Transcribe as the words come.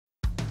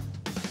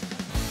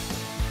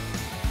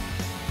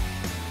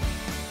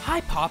Hi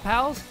Paw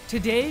Pals!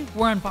 Today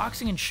we're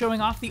unboxing and showing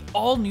off the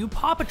all-new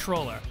PAW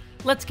Patroller.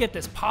 Let's get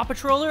this PAW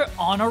Patroller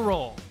on a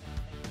roll.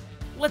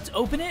 Let's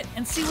open it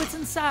and see what's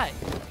inside.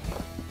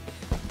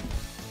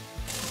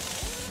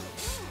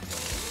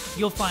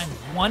 You'll find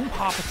one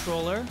PAW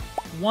Patroller,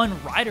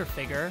 one rider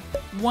figure,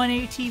 one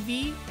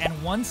ATV,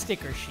 and one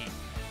sticker sheet.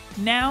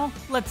 Now,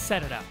 let's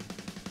set it up.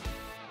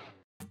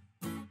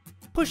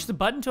 Push the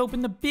button to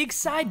open the big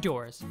side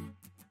doors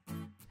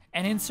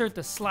and insert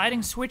the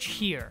sliding switch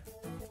here.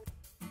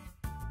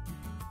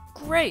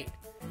 Great!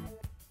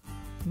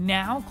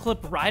 Now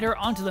clip Ryder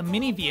onto the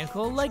mini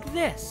vehicle like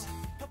this.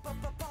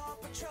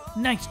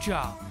 Nice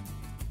job!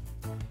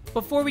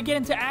 Before we get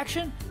into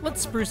action,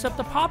 let's spruce up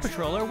the PAW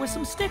Patroller with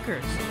some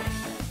stickers.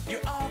 You're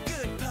all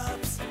good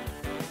pups,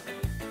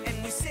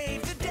 and we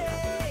saved the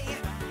day,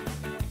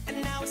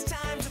 and now it's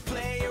time to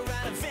play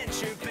around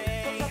Adventure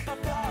Bay.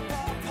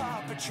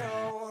 PAW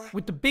Patrol.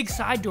 With the big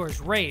side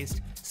doors raised,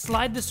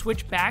 slide the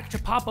switch back to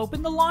pop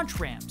open the launch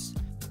ramps.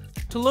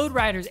 To load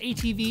Ryder's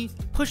ATV,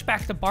 push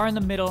back the bar in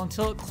the middle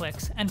until it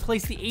clicks and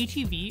place the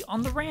ATV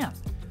on the ramp.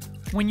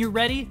 When you're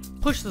ready,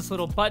 push this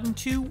little button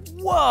to,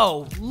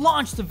 whoa,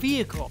 launch the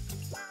vehicle.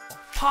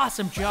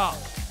 Awesome job.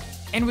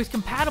 And with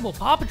compatible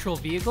PAW Patrol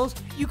vehicles,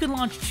 you can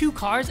launch 2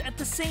 cars at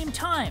the same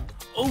time,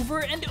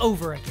 over and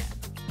over again.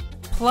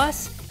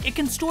 Plus, it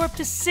can store up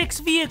to 6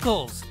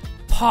 vehicles.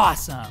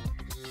 Awesome.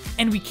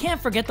 And we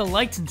can't forget the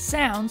lights and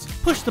sounds.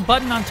 Push the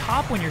button on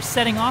top when you're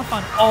setting off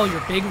on all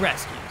your big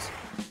rescues.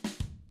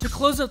 To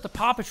close out the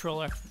PAW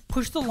Patroller,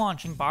 push the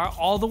launching bar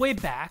all the way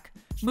back,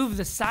 move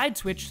the side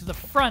switch to the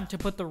front to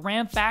put the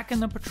ramp back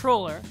in the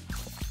Patroller,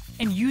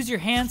 and use your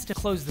hands to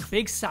close the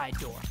big side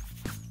door.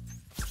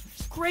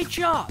 Great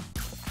job!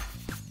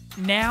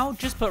 Now,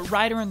 just put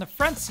Ryder in the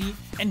front seat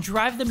and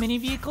drive the mini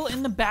vehicle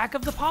in the back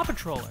of the PAW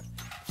Patroller.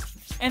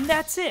 And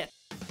that's it!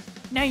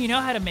 Now you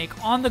know how to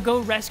make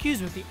on-the-go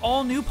rescues with the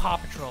all-new PAW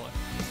Patroller.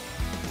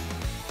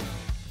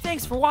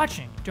 Thanks for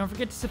watching. Don't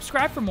forget to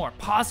subscribe for more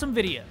pawsome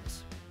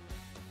videos.